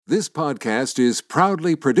This podcast is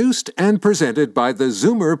proudly produced and presented by the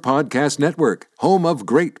Zoomer Podcast Network, home of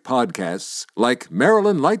great podcasts like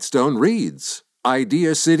Marilyn Lightstone Reads,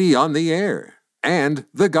 Idea City on the Air, and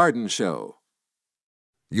The Garden Show.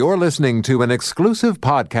 You're listening to an exclusive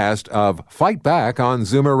podcast of Fight Back on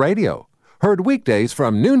Zoomer Radio, heard weekdays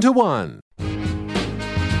from noon to 1.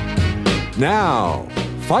 Now,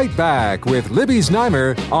 Fight Back with Libby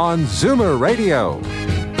Znaimer on Zoomer Radio.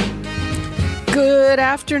 Good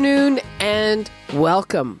afternoon and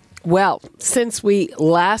welcome. Well, since we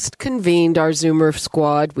last convened our Zoomer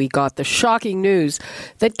squad, we got the shocking news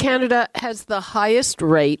that Canada has the highest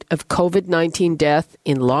rate of COVID-19 death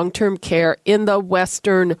in long-term care in the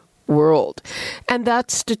Western world. And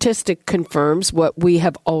that statistic confirms what we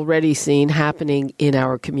have already seen happening in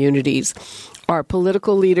our communities. Our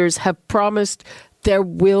political leaders have promised there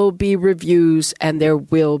will be reviews and there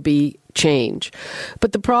will be change.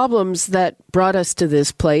 But the problems that brought us to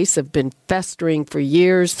this place have been festering for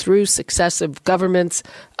years through successive governments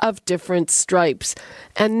of different stripes.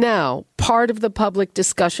 And now part of the public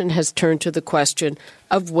discussion has turned to the question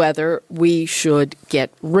of whether we should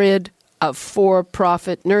get rid of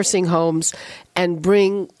for-profit nursing homes and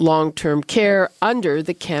bring long-term care under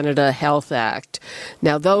the Canada Health Act.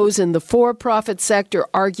 Now, those in the for-profit sector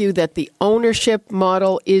argue that the ownership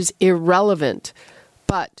model is irrelevant,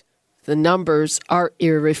 but the numbers are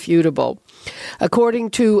irrefutable. According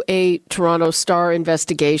to a Toronto Star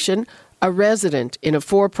investigation, a resident in a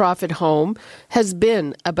for-profit home has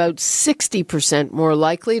been about 60% more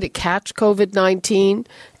likely to catch COVID-19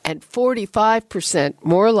 and 45%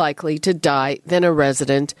 more likely to die than a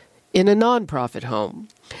resident in a non-profit home.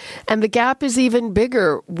 And the gap is even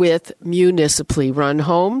bigger with municipally run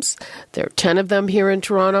homes. There are 10 of them here in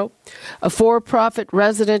Toronto. A for-profit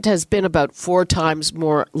resident has been about 4 times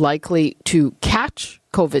more likely to catch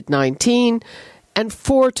COVID-19 and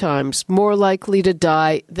 4 times more likely to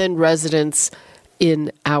die than residents in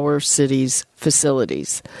our city's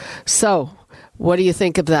facilities. So, what do you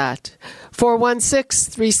think of that?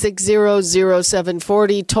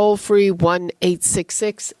 416-360-0740, toll-free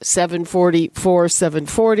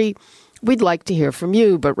 1-866-740-4740. We'd like to hear from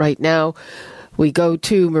you, but right now we go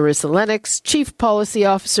to Marissa Lennox, Chief Policy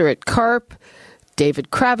Officer at CARP, David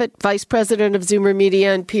Kravitz, Vice President of Zoomer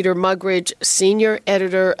Media, and Peter Muggeridge, Senior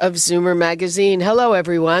Editor of Zoomer Magazine. Hello,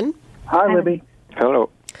 everyone. Hi, Libby. Hello.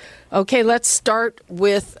 Okay, let's start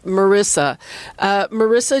with Marissa.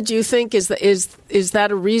 Marissa, do you think is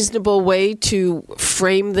that a reasonable way to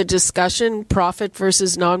frame the discussion, profit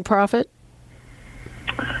versus nonprofit?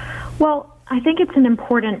 Well, I think it's an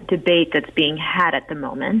important debate that's being had at the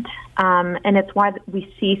moment, and it's why we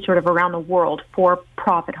see sort of around the world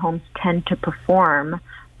for-profit homes tend to perform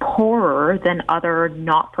poorer than other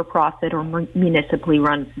not-for-profit or municipally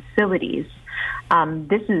run facilities.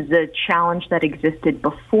 This is a challenge that existed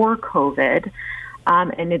before COVID,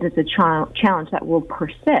 and it is a challenge that will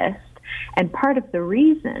persist. And part of the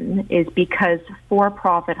reason is because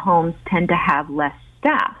for-profit homes tend to have less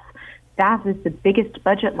staff. Staff is the biggest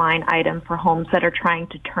budget line item for homes that are trying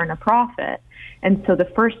to turn a profit. And so the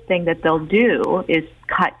first thing that they'll do is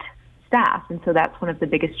cut staff, and so that's one of the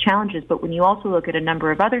biggest challenges. But when you also look at a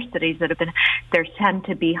number of other studies that have been, there tend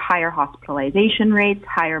to be higher hospitalization rates,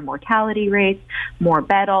 higher mortality rates, more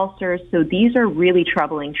bed ulcers. So these are really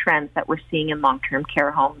troubling trends that we're seeing in long-term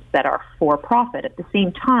care homes that are for-profit. At the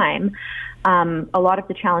same time, a lot of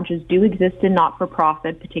the challenges do exist in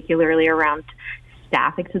not-for-profit, particularly around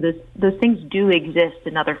staffing. So those things do exist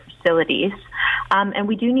in other facilities. And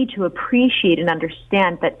we do need to appreciate and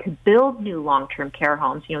understand that to build new long-term care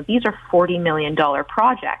homes, these are $40 million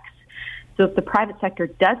projects. So if the private sector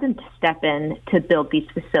doesn't step in to build these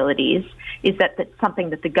facilities, that's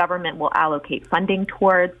something that the government will allocate funding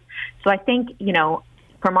towards. So I think,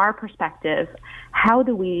 from our perspective,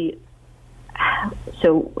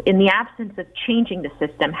 so in the absence of changing the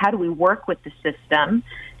system, how do we work with the system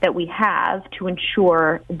that we have to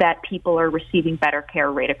ensure that people are receiving better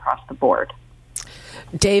care right across the board?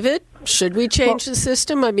 David, should we change the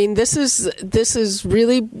system? I mean, this is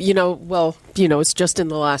really, it's just in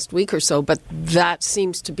the last week or so, but that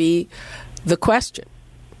seems to be the question.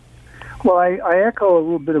 Well, I echo a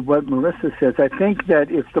little bit of what Marissa says. I think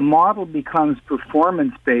that if the model becomes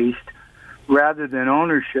performance-based rather than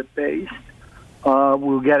ownership-based,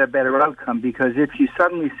 we'll get a better outcome, because if you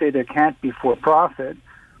suddenly say there can't be for-profit,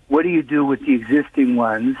 what do you do with the existing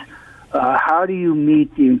ones? How do you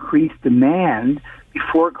meet the increased demand?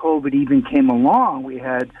 Before COVID even came along, we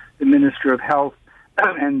had the Minister of Health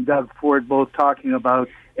and Doug Ford both talking about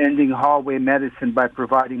ending hallway medicine by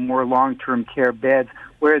providing more long-term care beds.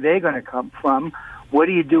 Where are they going to come from? What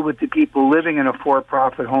do you do with the people living in a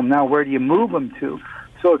for-profit home now? Where do you move them to?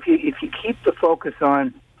 So if you keep the focus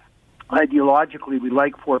on ideologically, we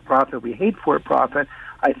like for-profit, we hate for-profit,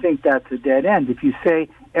 I think that's a dead end. If you say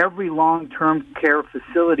every long-term care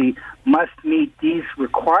facility must meet these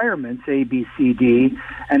requirements, A, B, C, D,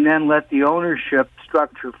 and then let the ownership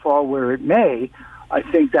structure fall where it may, I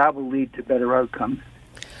think that will lead to better outcomes.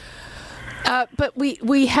 But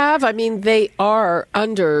we have, I mean, they are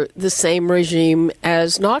under the same regime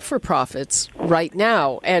as not-for-profits right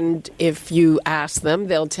now. And if you ask them,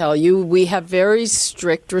 they'll tell you we have very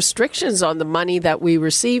strict restrictions on the money that we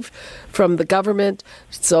receive from the government.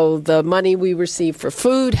 So the money we receive for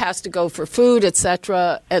food has to go for food, et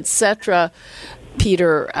cetera,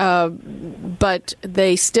 Peter. But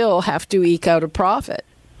they still have to eke out a profit.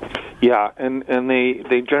 Yeah, and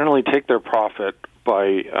they generally take their profit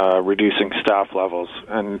by reducing staff levels.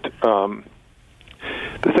 And the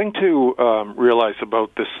thing to realize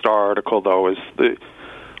about this Star article, though, is the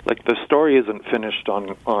story isn't finished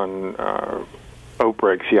on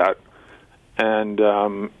outbreaks yet. And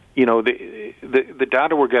the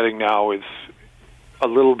data we're getting now is a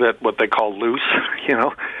little bit what they call loose.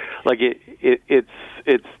 Like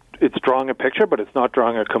it's drawing a picture, but it's not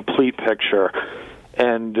drawing a complete picture.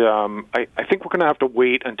 And I think we're going to have to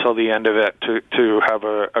wait until the end of it to have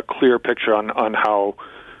a clear picture on how,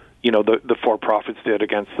 the for-profits did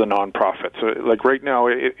against the non-profits. So, like right now,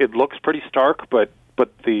 it looks pretty stark, but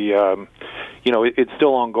the it's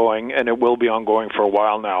still ongoing, and it will be ongoing for a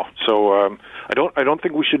while now. So I don't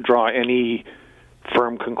think we should draw any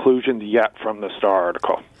firm conclusions yet from the Star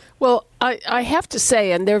article. Well, I have to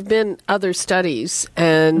say, and there have been other studies,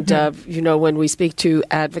 and, when we speak to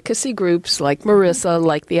advocacy groups like Marissa,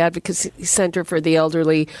 like the Advocacy Center for the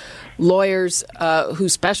Elderly, lawyers who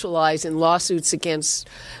specialize in lawsuits against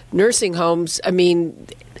nursing homes, I mean,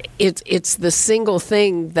 it's the single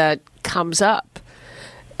thing that comes up,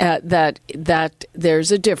 that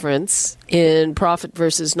there's a difference in profit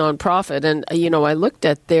versus nonprofit. And, I looked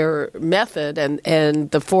at their method,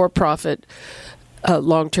 and the for-profit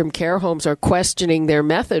long-term care homes are questioning their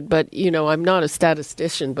method, but I'm not a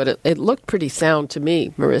statistician, but it looked pretty sound to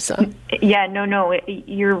me, Marissa. Yeah, no,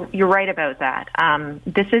 you're right about that.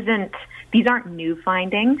 These aren't new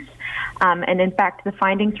findings, and in fact, the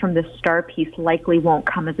findings from the Star piece likely won't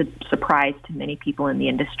come as a surprise to many people in the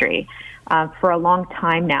industry. For a long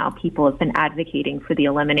time now, people have been advocating for the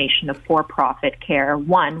elimination of for-profit care.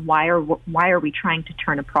 One, why are we trying to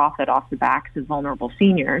turn a profit off the backs of vulnerable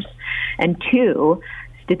seniors? And two,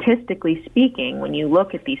 statistically speaking, when you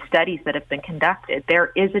look at these studies that have been conducted,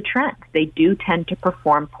 there is a trend. They do tend to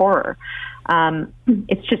perform poorer.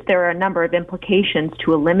 It's just there are a number of implications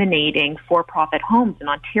to eliminating for-profit homes. In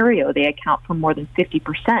Ontario, they account for more than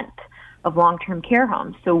 50% of long-term care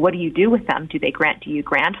homes. So what do you do with them? Do you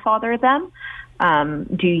grandfather them?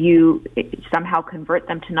 Do you somehow convert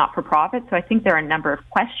them to not-for-profit? So I think there are a number of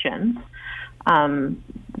questions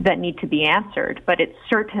that need to be answered, but it's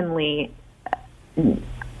certainly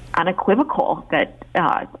unequivocal that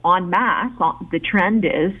en masse, the trend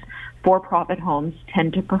is for-profit homes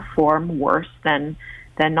tend to perform worse than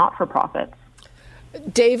not-for-profits.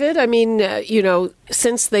 David, I mean,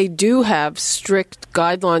 since they do have strict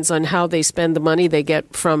guidelines on how they spend the money they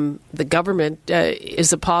get from the government,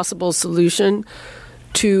 is a possible solution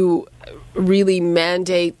to really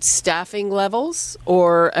mandate staffing levels,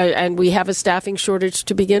 and we have a staffing shortage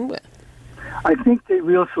to begin with? I think the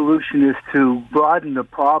real solution is to broaden the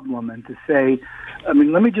problem and to say,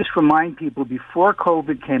 let me just remind people, before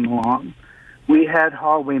COVID came along, we had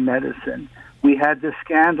hallway medicine. We had the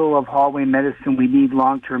scandal of hallway medicine. We need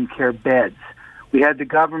long-term care beds. We had the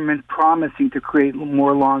government promising to create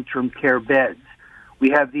more long-term care beds.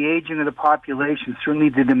 We have the aging of the population. Certainly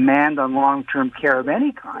the demand on long-term care of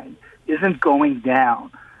any kind isn't going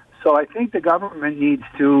down. So I think the government needs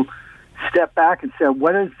to step back and say,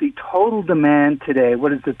 what is the total demand today?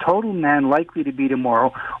 What is the total demand likely to be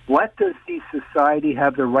tomorrow? What does the society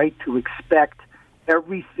have the right to expect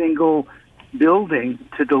every single building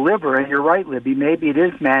to deliver? And you're right, Libby, maybe it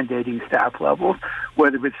is mandating staff levels,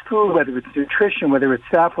 whether it's food, whether it's nutrition, whether it's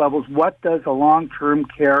staff levels. What does a long-term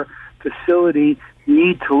care facility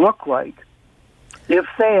need to look like? If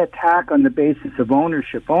they attack on the basis of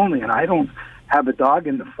ownership only, and I don't have a dog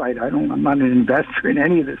in the fight, I'm not an investor in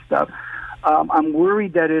any of this stuff, I'm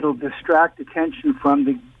worried that it'll distract attention from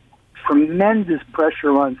the tremendous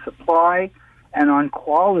pressure on supply and on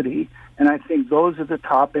quality. And I think those are the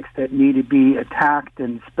topics that need to be attacked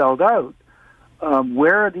and spelled out.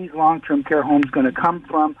 Where are these long-term care homes going to come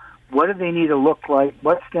from? What do they need to look like?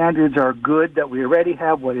 What standards are good that we already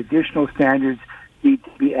have? What additional standards need to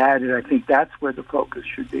be added. I think that's where the focus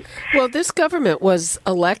should be. Well, this government was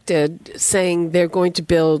elected saying they're going to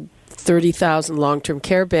build 30,000 long-term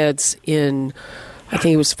care beds in, I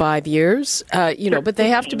think it was 5 years, but they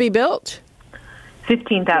have to be built.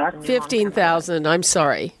 15,000. 15,000, I'm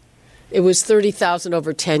sorry. It was 30,000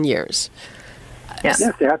 over 10 years. Yes,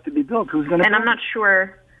 they have to be built. Who's going to? And I'm not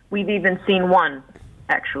sure we've even seen one,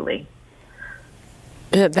 actually.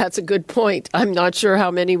 That's a good point. I'm not sure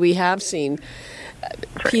how many we have seen.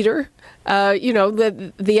 Peter,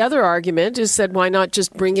 the other argument is that why not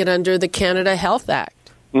just bring it under the Canada Health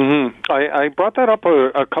Act? Mm-hmm. I brought that up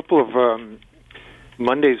a couple of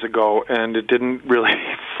Mondays ago, and it didn't really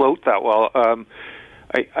float that well.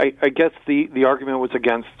 I guess the argument was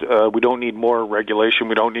against we don't need more regulation,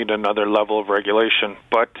 we don't need another level of regulation.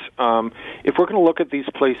 But if we're going to look at these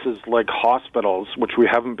places like hospitals, which we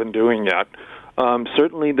haven't been doing yet,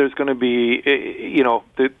 certainly there's going to be,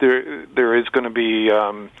 there is going to be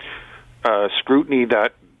scrutiny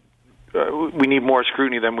that we need more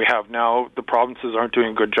scrutiny than we have now. The provinces aren't doing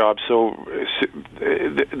a good job, so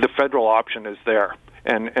the federal option is there,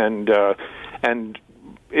 and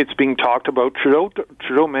it's being talked about.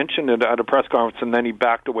 Trudeau mentioned it at a press conference, and then he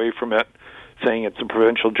backed away from it, saying it's a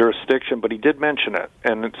provincial jurisdiction. But he did mention it,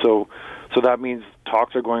 and so that means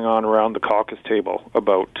talks are going on around the caucus table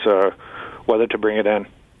about whether to bring it in.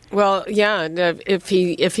 Well, yeah, and if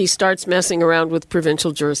he starts messing around with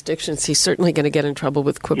provincial jurisdictions, he's certainly going to get in trouble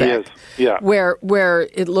with Quebec. He is, yeah. Where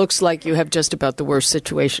it looks like you have just about the worst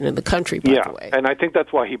situation in the country, by the way. And I think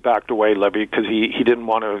that's why he backed away, Libby, because he didn't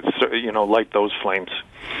want to, light those flames.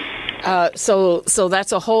 So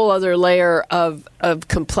that's a whole other layer of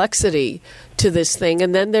complexity to this thing.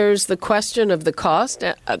 And then there's the question of the cost.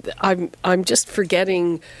 I'm just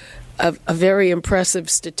forgetting a very impressive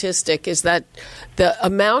statistic is that the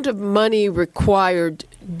amount of money required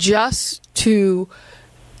just to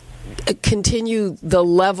continue the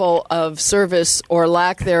level of service or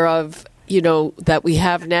lack thereof, that we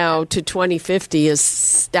have now to 2050 is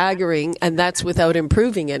staggering, and that's without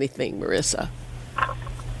improving anything, Marissa.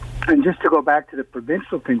 And just to go back to the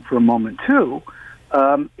provincial thing for a moment, too,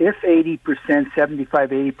 if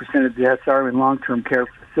 80% of deaths are in long-term care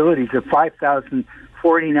facilities, of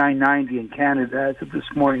 5,049.90 in Canada as of this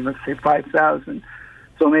morning, let's say 5,000.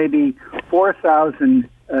 So maybe 4,000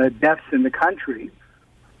 deaths in the country,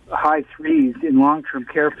 high threes in long-term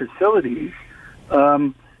care facilities.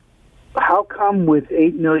 How come with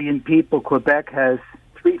 8 million people, Quebec has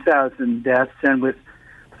 3,000 deaths, and with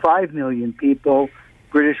 5 million people,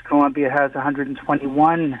 British Columbia has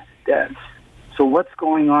 121 deaths? So what's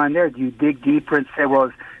going on there? Do you dig deeper and say, well,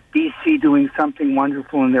 is BC doing something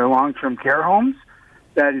wonderful in their long-term care homes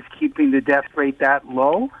that is keeping the death rate that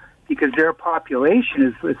low? Because their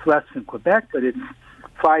population is less than Quebec, but it's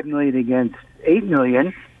 5 million against 8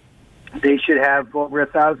 million. They should have over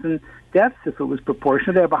 1,000 deaths if it was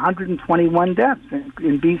proportional. They have 121 deaths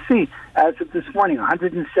in BC as of this morning,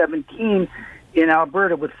 117 in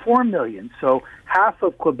Alberta with 4 million. So half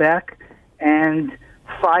of Quebec and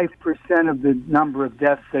 5% of the number of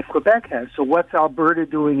deaths that Quebec has. So what's Alberta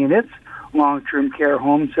doing in its long-term care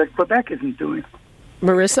homes that Quebec isn't doing?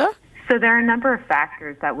 Marissa? So there are a number of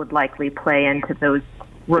factors that would likely play into those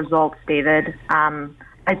results, David.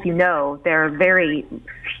 As you know, there are very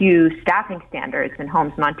few staffing standards in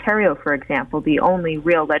homes. In Ontario, for example, the only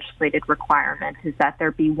real legislated requirement is that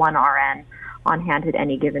there be one RN on hand at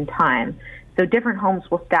any given time. So different homes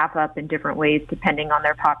will staff up in different ways depending on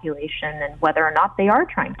their population and whether or not they are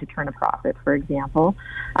trying to turn a profit, for example.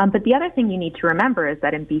 But the other thing you need to remember is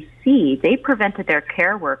that in BC, they prevented their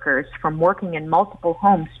care workers from working in multiple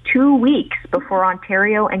homes 2 weeks before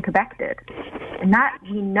Ontario and Quebec did. And that,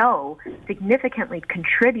 we know, significantly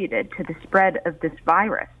contributed to the spread of this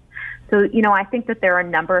virus. So, I think that there are a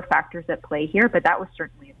number of factors at play here, but that was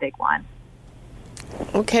certainly a big one.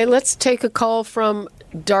 Okay, let's take a call from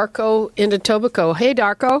Darko in Etobicoke. Hey,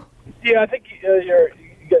 Darko. Yeah, I think you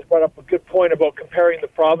guys brought up a good point about comparing the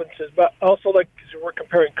provinces, but also, because we're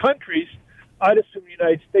comparing countries, I'd assume the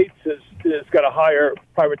United States has got a higher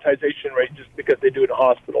privatization rate just because they do it in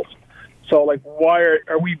hospitals. So, why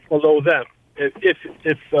are we below them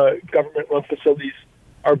if government-run facilities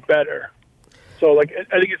are better? So, I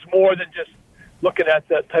think it's more than just looking at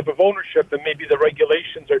that type of ownership, and maybe the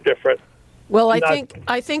regulations are different. Well,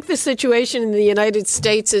 I think the situation in the United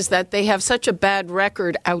States is that they have such a bad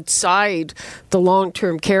record outside the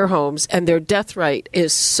long-term care homes, and their death rate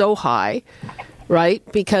is so high, right?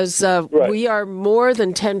 Because we are more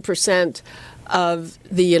than 10% of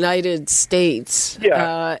the United States.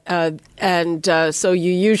 Yeah. So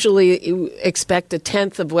you usually expect a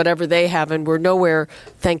tenth of whatever they have, and we're nowhere,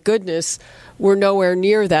 thank goodness, we're nowhere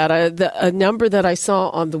near that. A number that I saw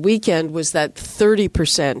on the weekend was that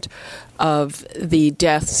 30% of the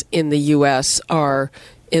deaths in the U.S. are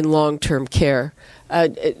in long-term care.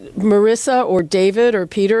 Marissa or David or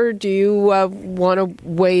Peter, do you want to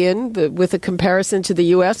weigh in with a comparison to the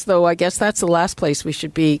U.S., though I guess that's the last place we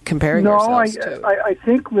should be comparing ourselves to? No, I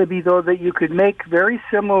think, Libby, though, that you could make very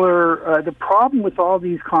similar. The problem with all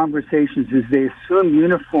these conversations is they assume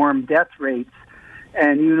uniform death rates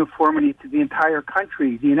and uniformity to the entire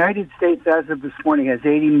country. The United States, as of this morning, has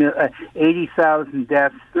 80,000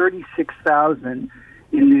 deaths, 36,000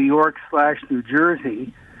 in New York/New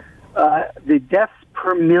Jersey. The deaths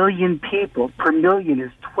per million people, is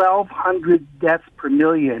 1,200 deaths per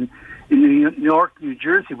million in New York, New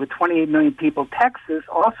Jersey, with 28 million people. Texas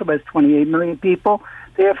also has 28 million people.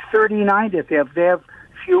 They have 39 deaths. They have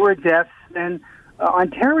fewer deaths than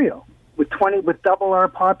Ontario, with double our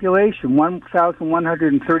population,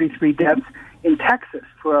 1,133 deaths in Texas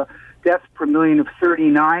for a deaths per million of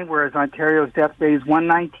 39, whereas Ontario's death rate is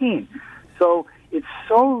 119. So it's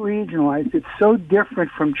so regionalized, it's so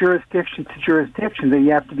different from jurisdiction to jurisdiction that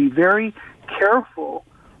you have to be very careful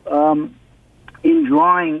in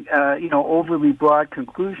drawing, overly broad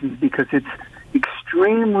conclusions, because it's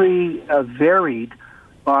extremely varied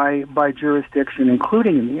by jurisdiction,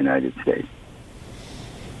 including in the United States.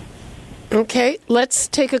 Okay, let's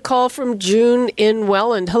take a call from June in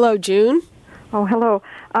Welland. Hello, June. Oh, hello.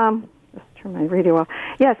 Let's turn my radio off.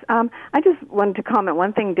 Yes, I just wanted to comment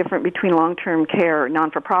one thing different between long-term care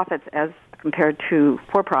non-for-profits as compared to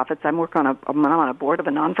for-profits. I'm on a board of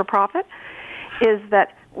a non-for-profit, is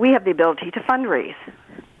that we have the ability to fundraise.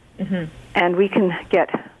 Mm-hmm. And we can get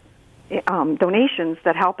donations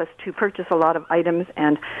that help us to purchase a lot of items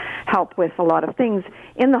and help with a lot of things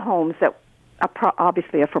in the homes that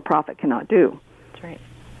obviously a for-profit cannot do. That's right.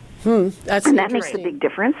 And that makes a big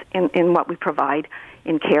difference in what we provide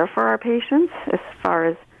in care for our patients as far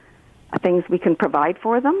as things we can provide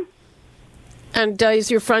for them. And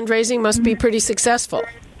your fundraising must be pretty successful.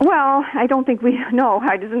 Well, I don't think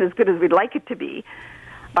it isn't as good as we'd like it to be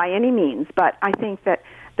by any means, but I think that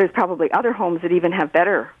there's probably other homes that even have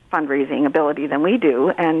better fundraising ability than we do,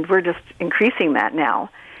 and we're just increasing that now.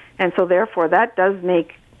 And so therefore that does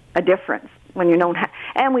make a difference when you don't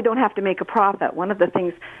and we don't have to make a profit. One of the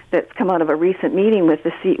things that's come out of a recent meeting with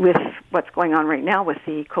what's going on right now with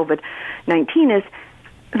the COVID-19 is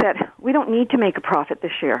that we don't need to make a profit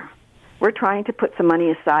this year. We're trying to put some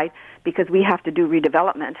money aside because we have to do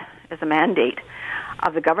redevelopment as a mandate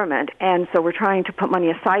of the government, and so we're trying to put money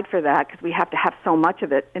aside for that because we have to have so much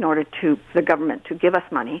of it in order to the government to give us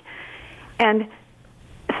money. And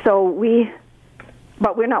so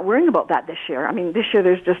but we're not worrying about that this year. I mean, this year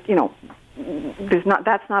there's just,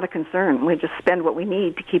 that's not a concern. We just spend what we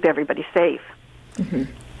need to keep everybody safe. Mm-hmm.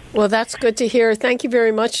 Well, that's good to hear. Thank you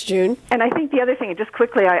very much, June. And I think the other thing, just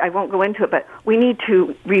quickly, I won't go into it, but we need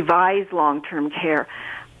to revise long-term care.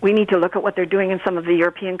 We need to look at what they're doing in some of the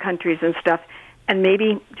European countries and stuff, and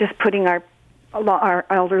maybe just putting our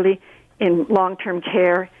elderly in long-term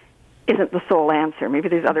care isn't the sole answer. Maybe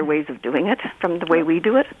there's other ways of doing it from the way we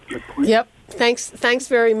do it. Yep. Thanks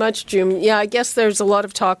very much, June. Yeah, I guess there's a lot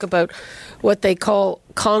of talk about what they call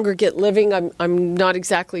congregate living. I'm not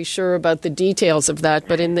exactly sure about the details of that,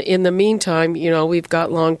 but in the meantime, we've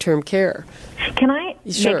got long-term care. Can I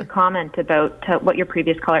make a comment about what your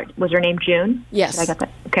previous caller, was her name June? Yes. Did I get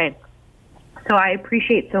that? Okay. So I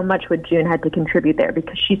appreciate so much what June had to contribute there,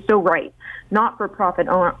 because she's so right. Not-for-profit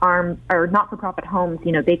not-for-profit homes,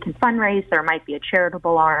 they can fundraise. There might be a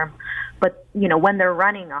charitable arm, but when they're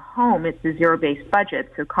running a home, it's a zero-based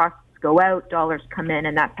budget. So costs go out, dollars come in,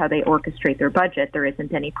 and that's how they orchestrate their budget. There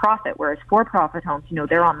isn't any profit. Whereas for-profit homes,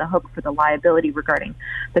 they're on the hook for the liability regarding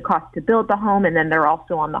the cost to build the home, and then they're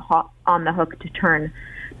also on the hook to turn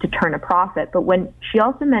a profit. But when she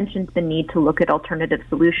also mentions the need to look at alternative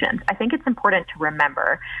solutions, I think it's important to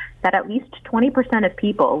remember that at least 20% of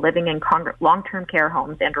people living in long-term care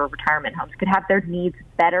homes and or retirement homes could have their needs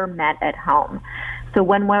better met at home. So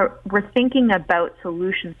when we're thinking about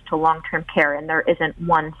solutions to long-term care, and there isn't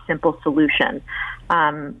one simple solution,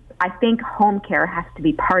 I think home care has to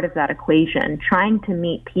be part of that equation, trying to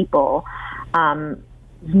meet people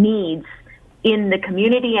needs in the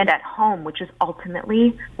community and at home, which is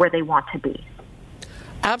ultimately where they want to be.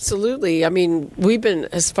 Absolutely. I mean, we've been,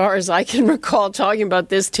 as far as I can recall, talking about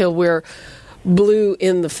this till we're blue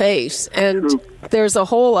in the face. And there's a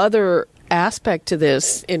whole other aspect to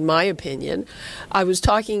this, in my opinion. I was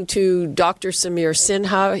talking to Dr. Samir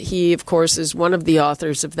Sinha. He, of course, is one of the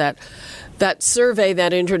authors of that survey,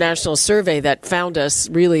 that international survey that found us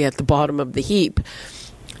really at the bottom of the heap.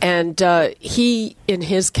 And he, in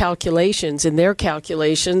their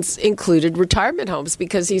calculations, included retirement homes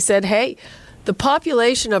because he said, hey, the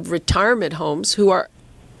population of retirement homes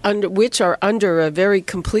which are under a very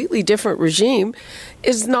completely different regime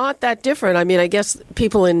is not that different. I mean, I guess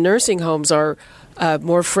people in nursing homes are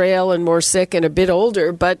more frail and more sick and a bit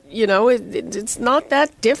older, but, it's not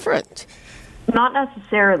that different. Not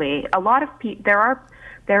necessarily. A lot of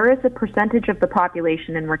there is a percentage of the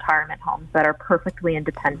population in retirement homes that are perfectly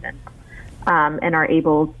independent and are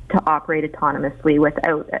able to operate autonomously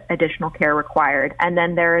without additional care required. And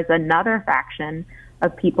then there is another faction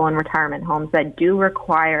of people in retirement homes that do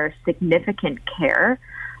require significant care,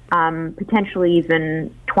 potentially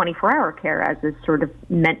even 24-hour care, as is sort of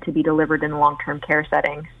meant to be delivered in long-term care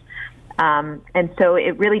settings. And so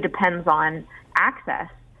it really depends on access.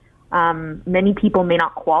 Many people may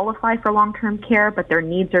not qualify for long-term care, but their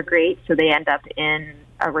needs are great, so they end up in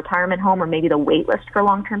a retirement home, or maybe the wait list for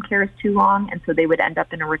long-term care is too long, and so they would end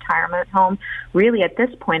up in a retirement home. Really, at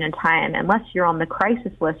this point in time, unless you're on the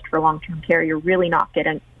crisis list for long-term care, you're really not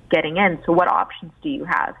getting in. So what options do you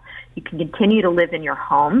have? You can continue to live in your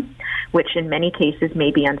home, which in many cases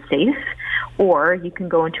may be unsafe, or you can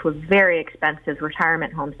go into a very expensive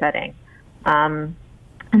retirement home setting.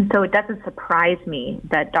 And so it doesn't surprise me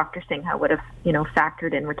that Dr. Singha would have,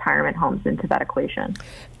 factored in retirement homes into that equation.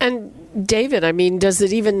 And David, I mean, does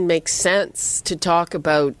it even make sense to talk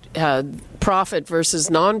about profit versus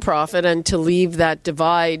non-profit and to leave that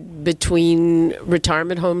divide between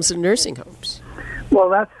retirement homes and nursing homes? Well,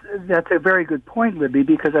 that's a very good point, Libby,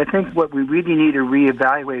 because I think what we really need to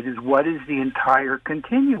reevaluate is what does the entire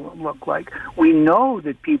continuum look like? We know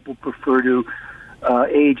that people prefer to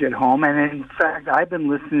age at home, and in fact, I've been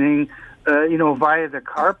listening, via the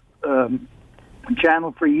CARP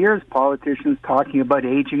channel for years, politicians talking about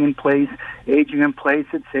aging in place. It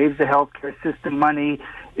saves the healthcare system money.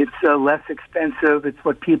 It's less expensive. It's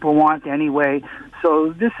what people want anyway.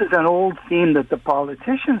 So this is an old theme that the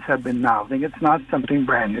politicians have been mouthing. It's not something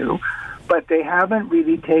brand new, but they haven't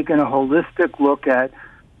really taken a holistic look at,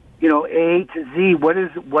 A to Z. What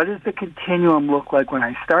does the continuum look like when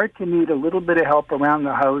I start to need a little bit of help around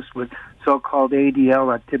the house with so-called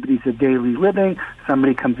ADL, activities of daily living?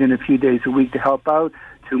 Somebody comes in a few days a week to help out,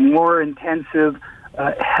 to more intensive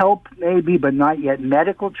help maybe, but not yet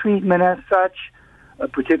medical treatment as such,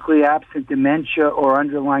 particularly absent dementia or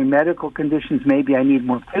underlying medical conditions. Maybe I need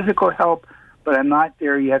more physical help, but I'm not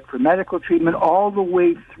there yet for medical treatment, all the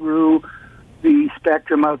way through the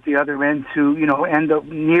spectrum out the other end to,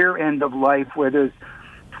 near end of life where there's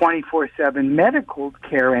 24/7 medical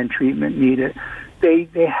care and treatment needed. They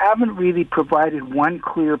haven't really provided one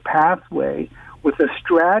clear pathway with a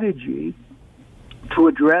strategy to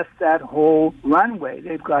address that whole runway.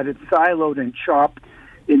 They've got it siloed and chopped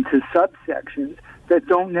into subsections that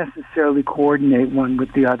don't necessarily coordinate one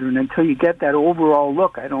with the other. And until you get that overall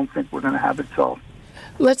look, I don't think we're going to have it solved.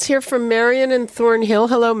 Let's hear from Marion in Thornhill.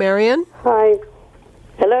 Hello, Marion. Hi.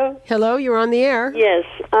 Hello? Hello, you're on the air. Yes.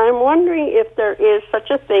 I'm wondering if there is such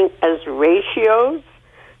a thing as ratios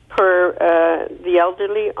per the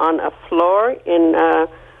elderly on a floor in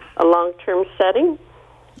a long-term setting?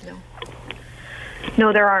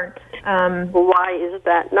 No, there aren't. Why is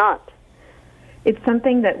that not? It's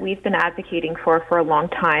something that we've been advocating for a long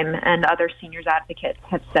time, and other seniors advocates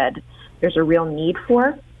have said there's a real need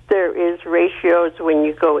for. There is ratios when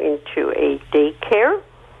you go into a daycare.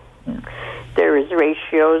 There is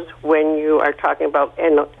ratios when you are talking about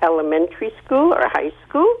an elementary school or high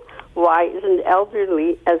school. Why isn't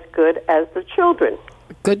elderly as good as the children?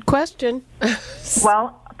 Good question.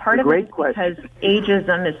 Well, part of it is because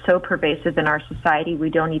ageism is so pervasive in our society, we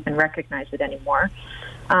don't even recognize it anymore.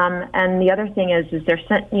 And the other thing is there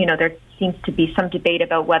seems to be some debate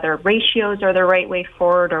about whether ratios are the right way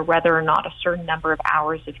forward or whether or not a certain number of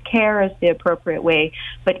hours of care is the appropriate way.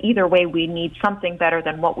 But either way, we need something better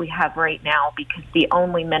than what we have right now, because the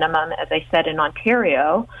only minimum, as I said, in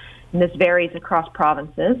Ontario, and this varies across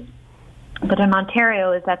provinces, but in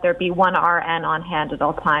Ontario is that there be one RN on hand at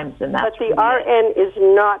all times. And that's but the RN is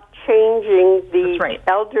not changing the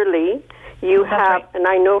elderly. You have, and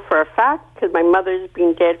I know for a fact, because my mother's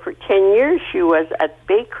been dead for 10 years. She was at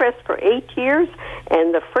Baycrest for 8 years,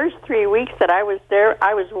 and the first 3 weeks that I was there,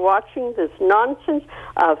 I was watching this nonsense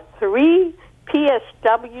of 3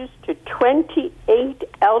 PSWs to 28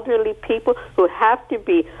 elderly people who have to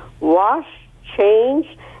be washed,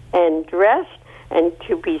 changed, and dressed, and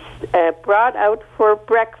to be brought out for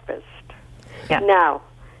breakfast. Yeah. Now,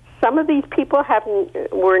 some of these people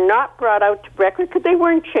were not brought out to breakfast because they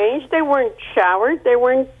weren't changed, they weren't showered, they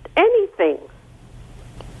weren't anything.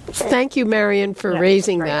 Thank you, Marion, for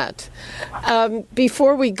raising that.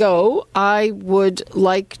 Before we go, I would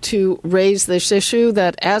like to raise this issue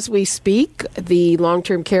that as we speak, the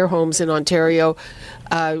long-term care homes in Ontario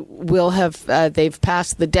will have, they've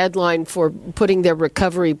passed the deadline for putting their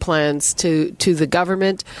recovery plans to the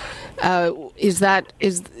government. Is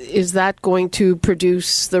that going to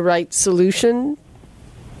produce the right solution?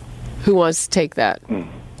 Who wants to take that?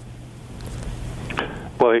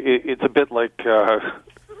 Well, it's a bit like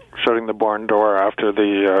shutting the barn door after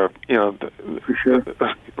the, For sure.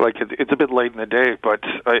 Like it's a bit late in the day, but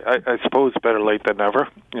I suppose better late than never,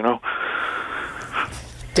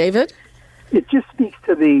 David? It just speaks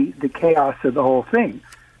to the chaos of the whole thing.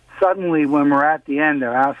 Suddenly, when we're at the end,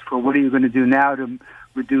 they're asked for what are you going to do now to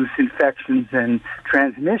reduce infections and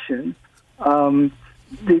transmission.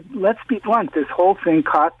 Let's be blunt, this whole thing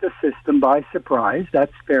caught the system by surprise.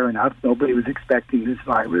 That's fair enough. Nobody was expecting this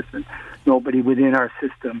virus, and nobody within our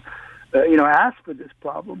system, asked for this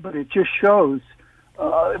problem. But it just shows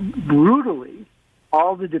brutally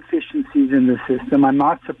all the deficiencies in the system. I'm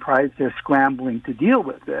not surprised they're scrambling to deal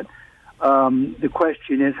with it. The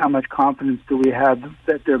question is, how much confidence do we have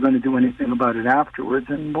that they're going to do anything about it afterwards?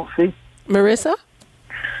 And we'll see. Marissa?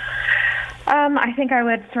 I think I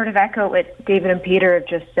would sort of echo what David and Peter have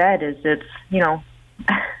just said, is it's,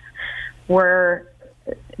 we're,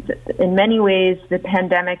 in many ways, the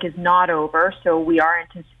pandemic is not over, so we are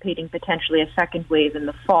anticipating potentially a second wave in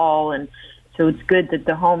the fall, and so it's good that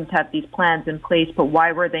the homes have these plans in place, but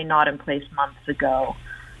why were they not in place months ago?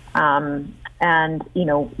 And,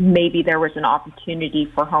 maybe there was an opportunity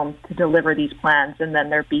for homes to deliver these plans, and then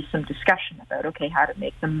there'd be some discussion about, okay, how to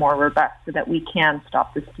make them more robust so that we can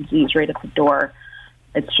stop this disease right at the door.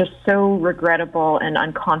 It's just so regrettable and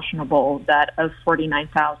unconscionable that of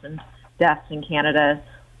 49,000 deaths in Canada,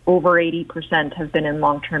 over 80% have been in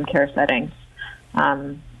long-term care settings.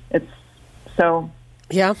 It's so...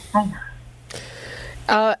 Yeah.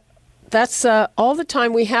 That's all the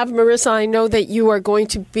time we have. Marissa, I know that you are going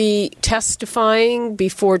to be testifying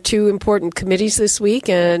before two important committees this week,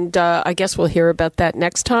 and I guess we'll hear about that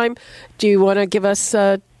next time. Do you want to give us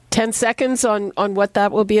 10 seconds on what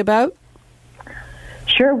that will be about?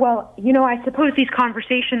 Sure. Well, I suppose these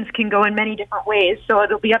conversations can go in many different ways, so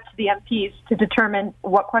it'll be up to the MPs to determine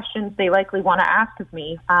what questions they likely want to ask of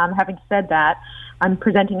me. Having said that, I'm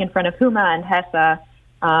presenting in front of HUMA and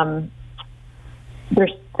HESA.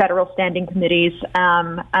 There's federal standing committees,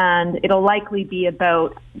 and it'll likely be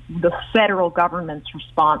about the federal government's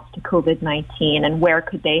response to COVID-19 and where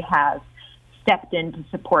could they have stepped in to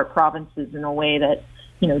support provinces in a way that,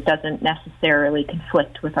 doesn't necessarily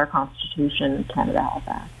conflict with our Constitution. Canada has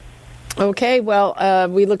that. Okay, well,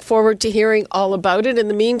 we look forward to hearing all about it. In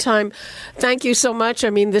the meantime, thank you so much. I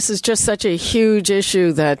mean, this is just such a huge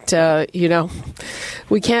issue that,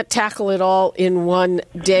 we can't tackle it all in one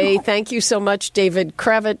day. Thank you so much, David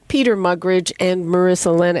Cravit, Peter Muggeridge, and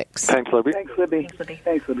Marissa Lennox. Thanks, Libby. Thanks, Libby.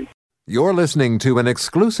 Thanks, Libby. You're listening to an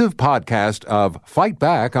exclusive podcast of Fight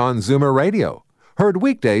Back on Zoomer Radio. Heard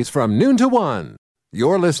weekdays from noon to 1.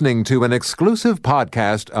 You're listening to an exclusive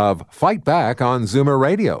podcast of Fight Back on Zoomer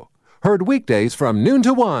Radio. Heard weekdays from noon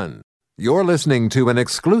to 1. You're listening to an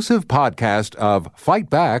exclusive podcast of Fight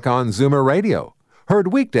Back on Zoomer Radio.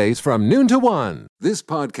 Heard weekdays from noon to 1. This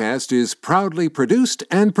podcast is proudly produced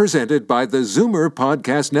and presented by the Zoomer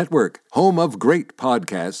Podcast Network, home of great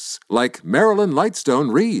podcasts like Marilyn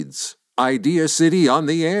Lightstone Reads, Idea City on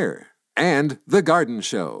the Air, and The Garden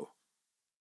Show.